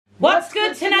What's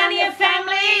good, Tinania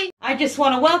family? I just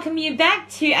want to welcome you back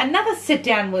to another sit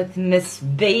down with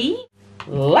Ms.bee.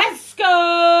 Let's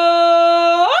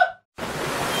go!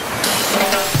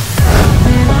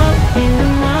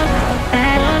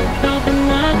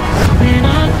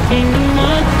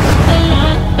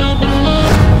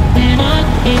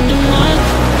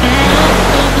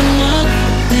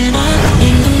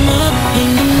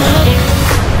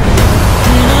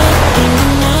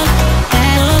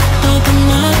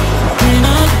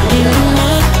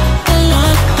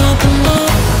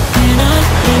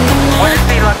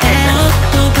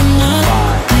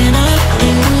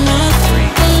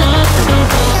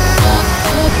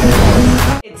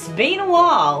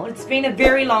 It's been a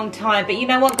very long time, but you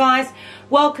know what, guys?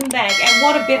 Welcome back, and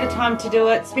what a better time to do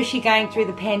it, especially going through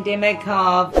the pandemic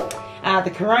of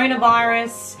the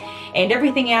coronavirus and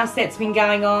everything else that's been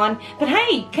going on. But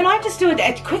hey, can I just do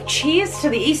a quick cheers to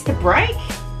the Easter break?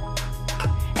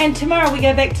 And tomorrow we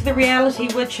go back to the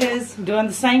reality, which is doing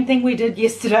the same thing we did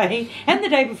yesterday and the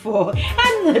day before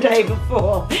and the day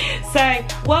before. So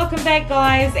welcome back,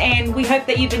 guys, and we hope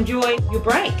that you've enjoyed your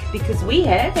break, because we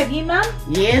have. Have you, Mum?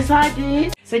 Yes, I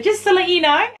did. So just to let you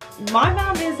know, my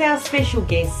mum is our special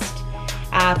guest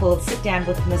for Sit Down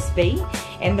with Ms.bee.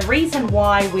 And the reason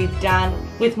why we've done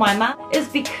with my mum is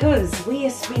because we are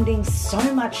spending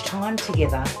so much time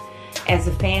together as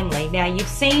a family. Now, you've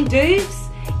seen Doobs,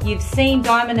 you've seen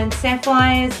Diamond and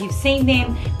Sapphires, you've seen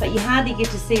them, but you hardly get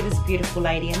to see this beautiful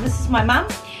lady. And this is my mum,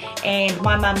 and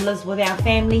my mum lives with our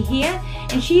family here,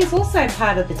 and she is also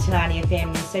part of the Tinania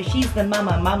family. So she's the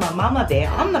mama bear.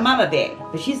 I'm the mama bear,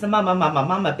 but she's the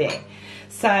mama bear.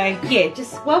 So yeah,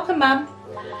 just welcome, Mum.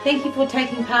 Thank you for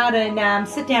taking part in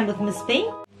Sit Down with Ms.bee.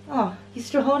 Oh, you're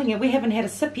still holding it. We haven't had a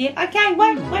sip yet. Okay,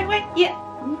 wait. Yeah,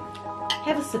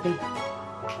 have a sippy.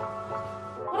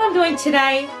 What I'm doing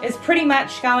today is pretty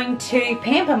much going to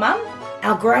pamper Mum.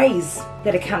 Our greys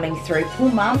that are coming through.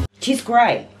 Poor Mum, she's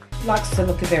grey. Likes to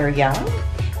look very young.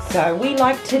 So we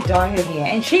like to dye her hair.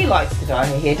 And she likes to dye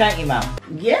her hair, don't you, Mum?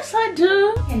 Yes, I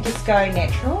do. And just go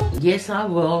natural? Yes, I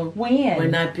will. When?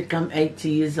 When I become 80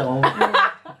 years old.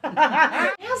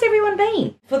 How's everyone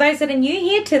been? For those that are new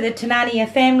here to the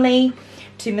Tinania family,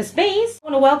 to Ms.bee's,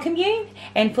 I want to welcome you.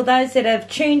 And for those that have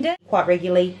tuned in quite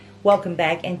regularly, welcome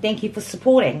back, and thank you for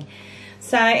supporting.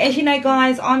 So as you know,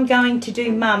 guys, I'm going to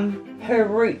do Mum. Her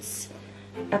roots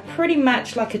are pretty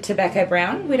much like a tobacco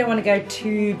brown. We don't want to go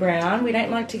too brown. We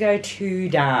don't like to go too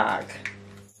dark.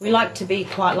 We like to be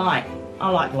quite light. I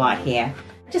like light hair.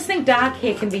 I just think dark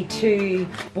hair can be too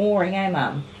boring, eh,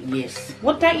 Mum? Yes.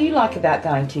 What don't you like about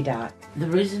going too dark? The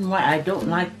reason why I don't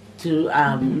like to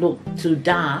look too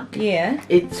dark, yeah,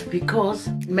 it's because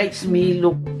it makes me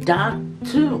look dark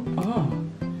too. Oh.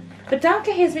 But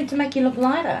darker hair is meant to make you look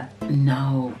lighter.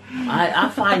 No, I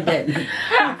find that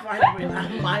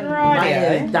when my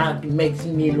hair is dark, it makes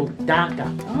me look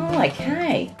darker. Oh,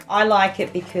 okay. I like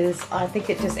it because I think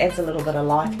it just adds a little bit of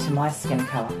life to my skin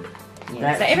colour.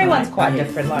 Yeah. So everyone's quite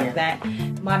different like that.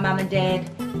 My mum and dad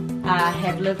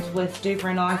have lived with Doover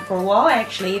and I for a while,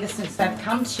 actually, ever since they've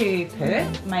come to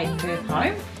Perth, made Perth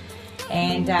home.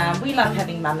 And we love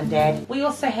having mum and dad. We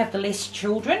also have the less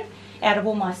children out of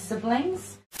all my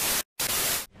siblings.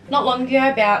 Not long ago,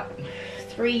 about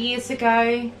 3 years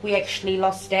ago, we actually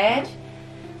lost Dad,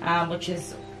 which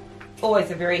is always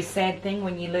a very sad thing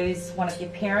when you lose one of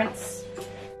your parents.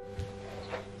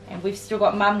 And we've still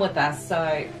got Mum with us, so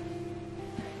I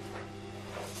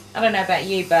don't know about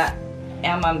you, but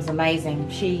our Mum's amazing.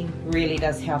 She really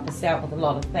does help us out with a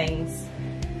lot of things.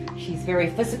 She's very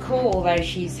physical, although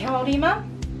she's, how old are you, Mum?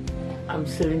 I'm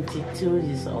 72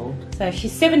 years old. So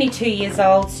she's 72 years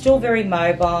old, still very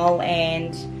mobile,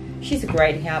 and she's a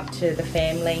great help to the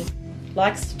family.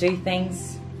 Likes to do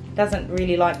things, doesn't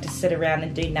really like to sit around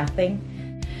and do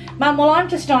nothing. Mum, while I'm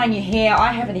just dyeing your hair,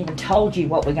 I haven't even told you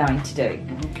what we're going to do.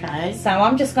 Okay. So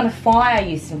I'm just going to fire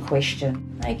you some questions.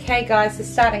 Okay, guys, so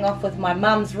starting off with my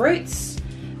mum's roots.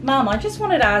 Mum, I just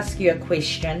wanted to ask you a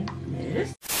question.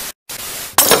 Yes?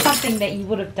 What's something that you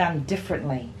would have done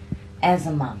differently as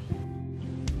a mum?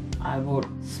 I would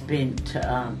spend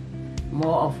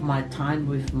more of my time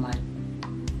with my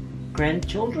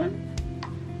grandchildren.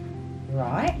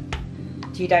 Right.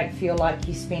 You don't feel like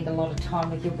you spend a lot of time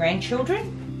with your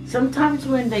grandchildren? Sometimes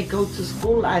when they go to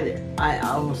school, I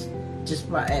was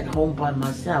just at home by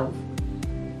myself.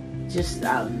 Just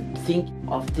think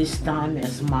of this time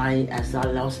as I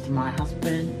lost my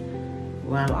husband.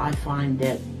 Well, I find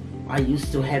that I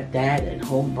used to have Dad at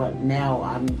home, but now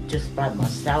I'm just by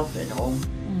myself at home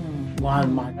while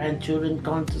my grandchildren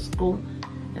gone to school.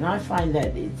 And I find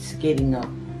that it's getting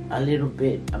a little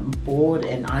bit bored,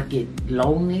 and I get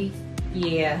lonely.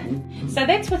 Yeah. So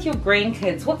that's with your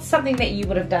grandkids. What's something that you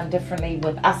would have done differently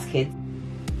with us kids?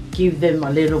 Give them a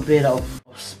little bit of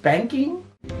spanking.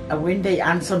 And when they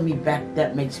answer me back,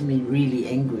 that makes me really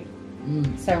angry.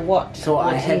 So what? So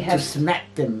what I have to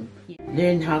smack them. Yeah.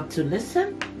 Learn how to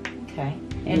listen. Okay.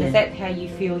 And is that how you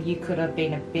feel you could have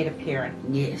been a better parent?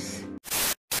 Yes.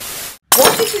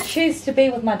 Why did you choose to be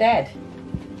with my dad?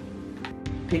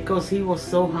 Because he was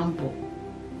so humble.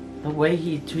 The way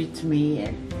he treats me,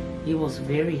 and he was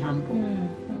very humble.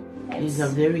 He's a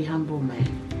very humble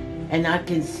man. And I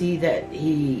can see that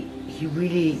he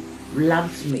really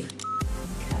loves me.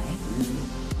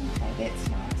 Okay, that's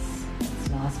nice. That's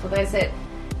nice. For those that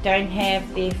don't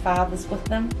have their fathers with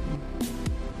them,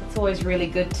 it's always really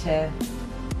good to,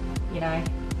 you know,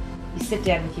 you sit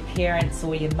down with your parents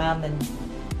or your mum and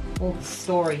all the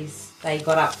stories they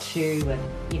got up to,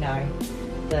 and, you know,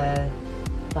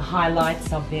 the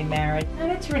highlights of their marriage. Oh,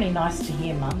 that's really nice to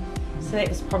hear, Mum. So that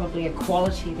was probably a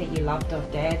quality that you loved of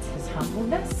Dad's, his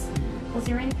humbleness. Was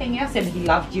there anything else? And he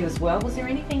loved you as well. Was there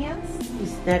anything else?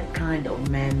 He's that kind of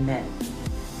man that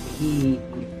he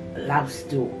loves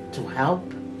to help.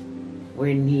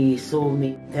 When he saw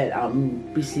me that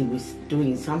I'm busy with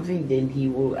doing something, then he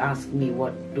will ask me,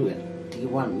 what do you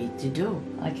want me to do?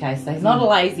 Okay, so he's not a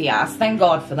lazy ass. Thank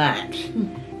God for that.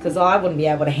 Because I wouldn't be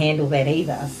able to handle that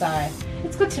either. So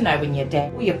it's good to know when your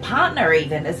dad or your partner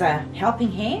even is a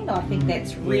helping hand. I think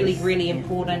that's really, really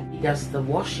important. He does the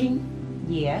washing.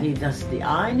 Yeah. He does the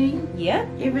ironing. Yeah.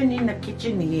 Even in the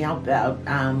kitchen, he helps out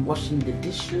washing the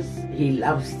dishes. He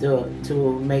loves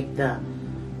to make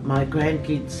my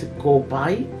grandkids go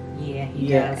by. Yeah, he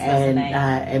does, doesn't he?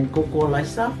 And cook all that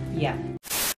stuff. Yeah.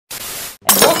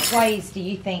 And what ways do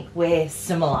you think we're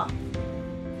similar?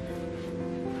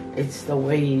 It's the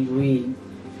way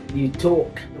you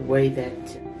talk, the way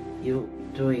that you're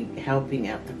helping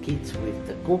out the kids with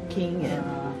the cooking.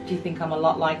 And do you think I'm a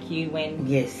lot like you when...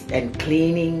 Yes, and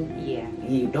cleaning. Yeah.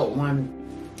 You don't want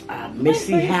a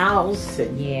messy house.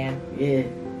 And yeah. Yeah.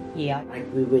 Yeah. Like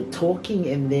we were talking,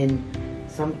 and then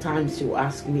sometimes you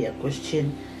ask me a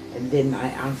question and then I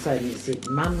answer and you say,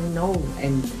 Mom, no.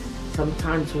 And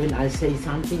sometimes when I say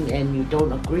something and you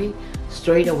don't agree,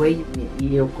 straight away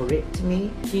you correct me.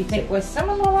 Do you think we're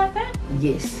similar like that?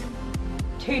 Yes.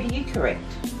 Who do you correct?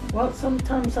 Well,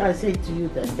 sometimes I say to you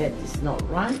that is not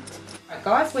right. Alright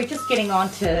guys, we're just getting on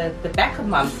to the back of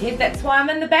Mum's head. That's why I'm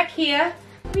in the back here.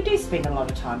 We do spend a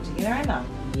lot of time together, eh Mum?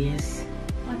 Yes.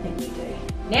 I think we do.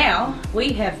 Now,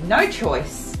 we have no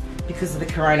choice because of the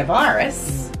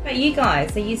coronavirus. But you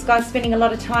guys, are you guys spending a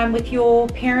lot of time with your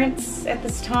parents at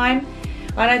this time?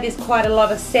 I know there's quite a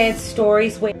lot of sad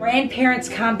stories where grandparents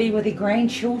can't be with their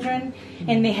grandchildren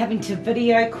and they're having to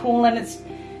video call, and it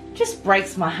just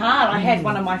breaks my heart. I had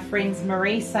one of my friends,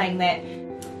 Marie, saying that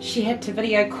she had to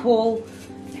video call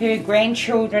her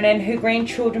grandchildren and her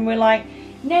grandchildren were like,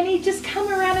 Nanny, just come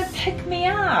around and pick me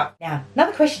up. Now,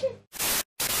 another question.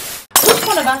 Which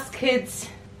one of us kids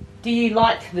do you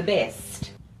like the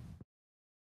best?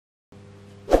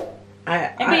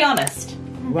 And be honest.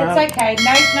 Well, it's okay.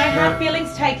 No hard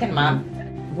feelings taken,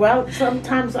 Mum. Well,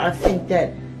 sometimes I think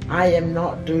that I am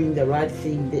not doing the right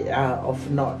thing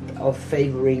of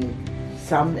favoring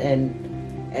some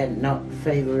and not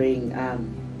favoring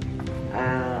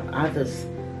others.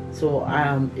 So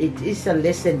it is a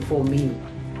lesson for me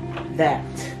that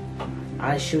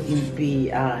I shouldn't be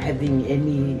having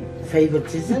any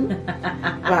favoritism.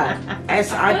 But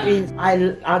as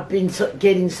I've been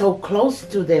getting so close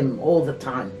to them all the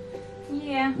time.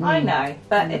 Yeah, I know,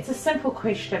 but it's a simple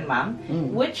question, Mum.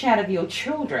 Which out of your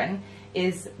children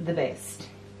is the best?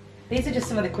 These are just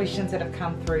some of the questions that have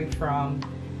come through from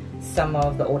some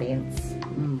of the audience.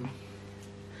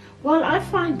 Well, I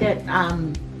find that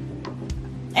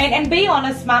and be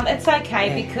honest, Mum, it's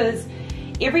okay, because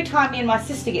every time me and my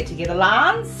sister get together,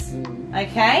 Lance,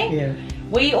 okay,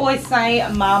 we always say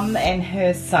Mum and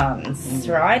her sons,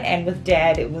 right? And with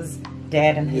Dad, it was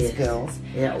Dad and his girls.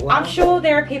 Yeah, well, I'm sure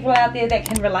there are people out there that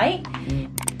can relate.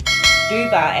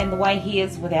 Duva and the way he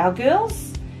is with our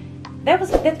girls, that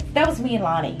was me and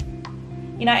Lani.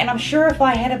 You know, and I'm sure if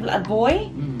I had a boy,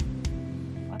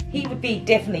 he would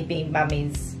definitely be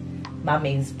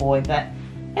Mummy's boy. But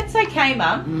it's okay,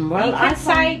 Mum. Well, you can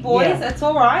say boys. It's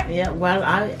all right. Yeah. Well,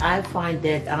 I find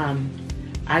that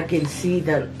I can see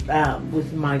that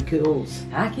with my girls,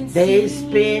 their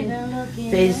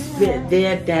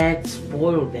dad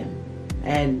spoiled them,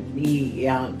 and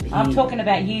I'm talking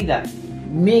about you though.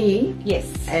 Me? Yes.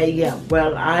 Yeah.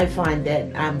 Well, I find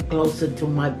that I'm closer to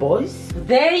my boys.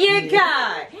 There you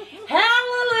go.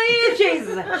 Hallelujah,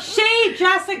 Jesus. She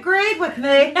just agreed with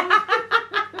me.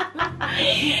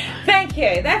 Thank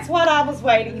you. That's what I was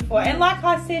waiting for. And like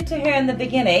I said to her in the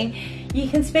beginning, you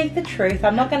can speak the truth.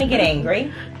 I'm not going to get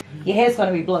angry. Your hair's going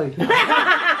to be blue.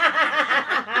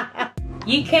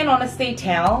 You can honestly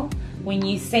tell when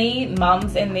you see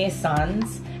mums and their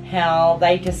sons how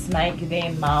they just make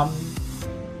their mum,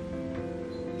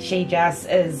 she just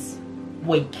is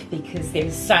weak because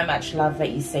there's so much love that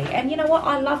you see. And you know what?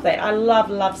 I love that. I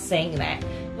love seeing that.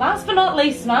 Last but not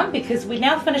least, Mum, because we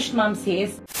now finished Mum's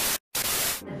hairs,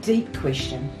 a deep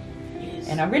question. Yes.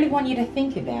 And I really want you to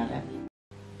think about it.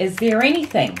 Is there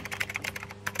anything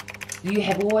you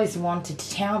have always wanted to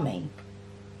tell me,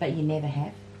 but you never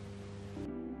have?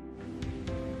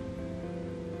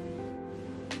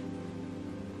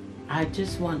 I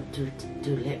just want to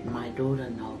let my daughter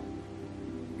know,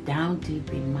 down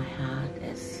deep in my heart,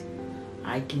 as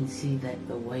I can see that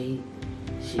the way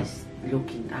she's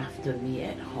looking after me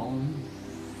at home,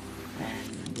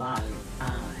 and while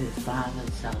her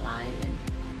father's alive,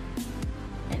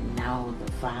 and now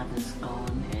the father's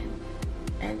gone,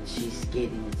 and she's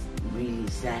getting really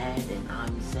sad, and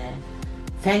I'm sad.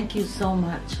 Thank you so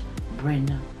much,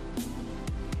 Brenda,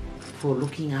 for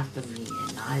looking after me,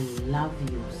 and I love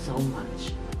you so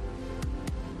much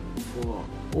for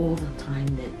all the time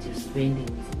that you're spending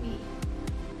with me,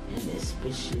 and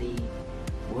especially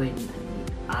when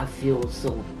I feel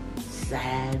so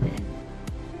sad, and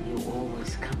you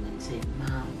always come and say,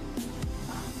 Mom,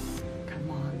 come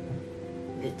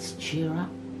on, let's cheer up.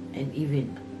 And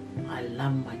even I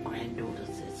love my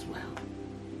granddaughters as well.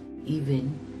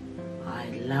 Even I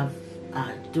love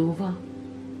Dover.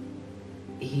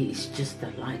 He is just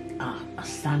like a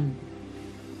son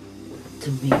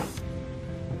to me.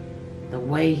 The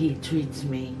way he treats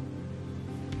me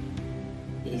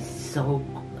is so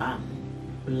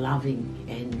loving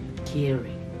and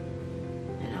caring.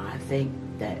 And I think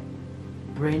that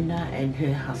Brenda and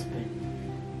her husband,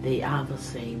 they are the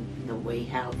same, the way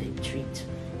how they treat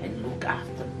and look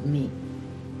after me.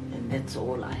 And that's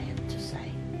all I have to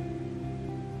say.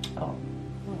 Oh,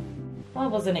 I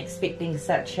wasn't expecting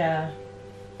such a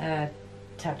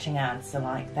touching answer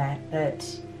like that,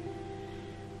 but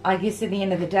I guess at the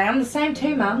end of the day, I'm the same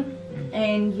too, Mum.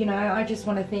 And you know, I just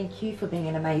want to thank you for being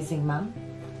an amazing mum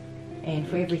and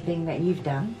for everything that you've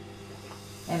done.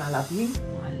 And I love you.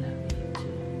 I love you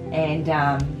too. And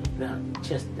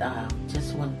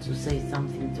just want to say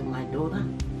something to my daughter.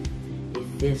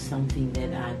 If there's something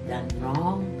that I've done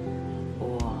wrong,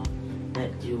 or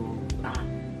that you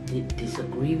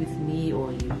disagree with me,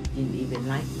 or you didn't even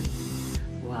like me,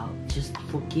 well, just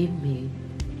forgive me.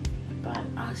 But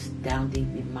down deep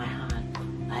in my heart,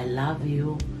 I love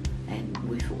you, and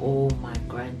with all my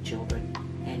grandchildren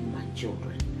and my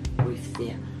children, with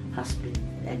their husbands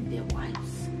and their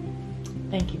wives.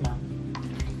 Thank you, Mum.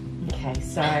 Okay,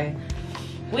 so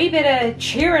we better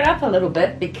cheer it up a little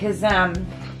bit, because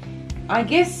I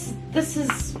guess this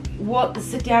is what the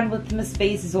Sit Down with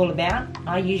Ms.Bees is all about.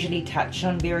 I usually touch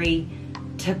on very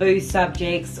taboo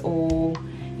subjects, or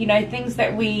you know, things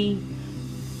that we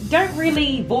don't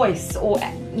really voice or,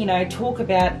 you know, talk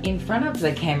about in front of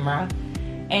the camera.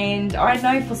 And I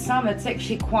know for some it's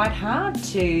actually quite hard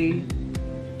to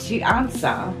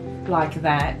answer like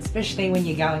that, especially when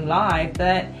you're going live.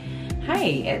 But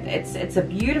hey, it's a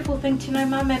beautiful thing to know,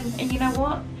 Mum. And you know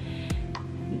what,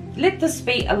 let this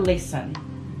be a lesson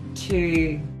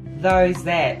to those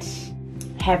that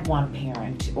have one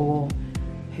parent, or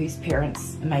whose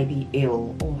parents may be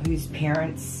ill, or whose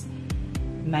parents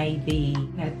may be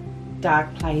in a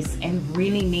dark place and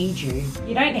really need you.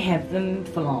 You don't have them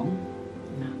for long.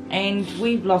 No. And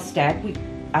we've lost Dad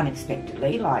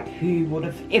unexpectedly. Like, who would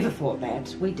have ever thought that?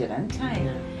 We didn't, hey?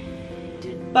 No,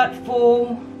 didn't. But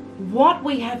for what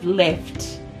we have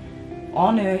left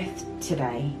on earth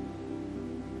today,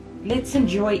 let's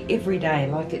enjoy every day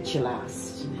like it's your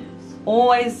last. Yes.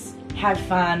 Always have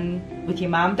fun with your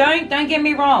mum. Don't get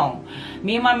me wrong.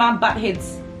 Me and my mum butt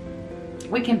heads.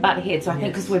 We can butt heads, I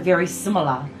think, because we're very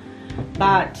similar.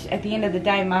 But at the end of the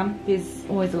day, Mum, there's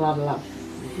always a lot of love.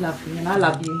 Love you, and I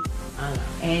love you. I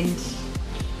love you. And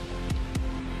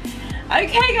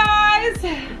okay, guys.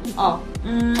 Oh,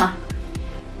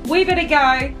 we better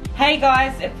go. Hey,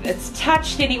 guys, if it's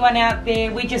touched anyone out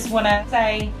there, we just want to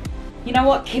say, you know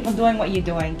what? Keep on doing what you're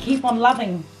doing. Keep on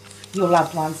loving your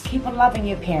loved ones. Keep on loving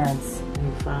your parents.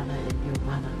 Your father and your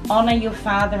mother. Honor your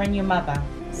father and your mother,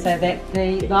 so that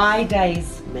thy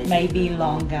days may be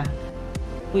longer.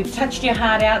 We've touched your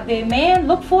heart out there, man.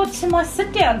 Look forward to my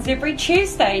sit downs every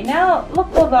Tuesday. Now, look,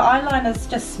 all the eyeliner's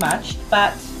just smudged,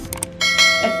 but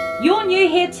if you're new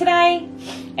here today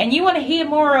and you want to hear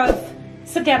more of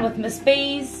Sit Down with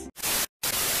Ms.Bees,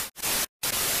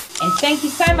 And thank you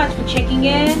so much for checking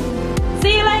in.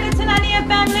 See you later, Tinania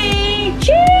family.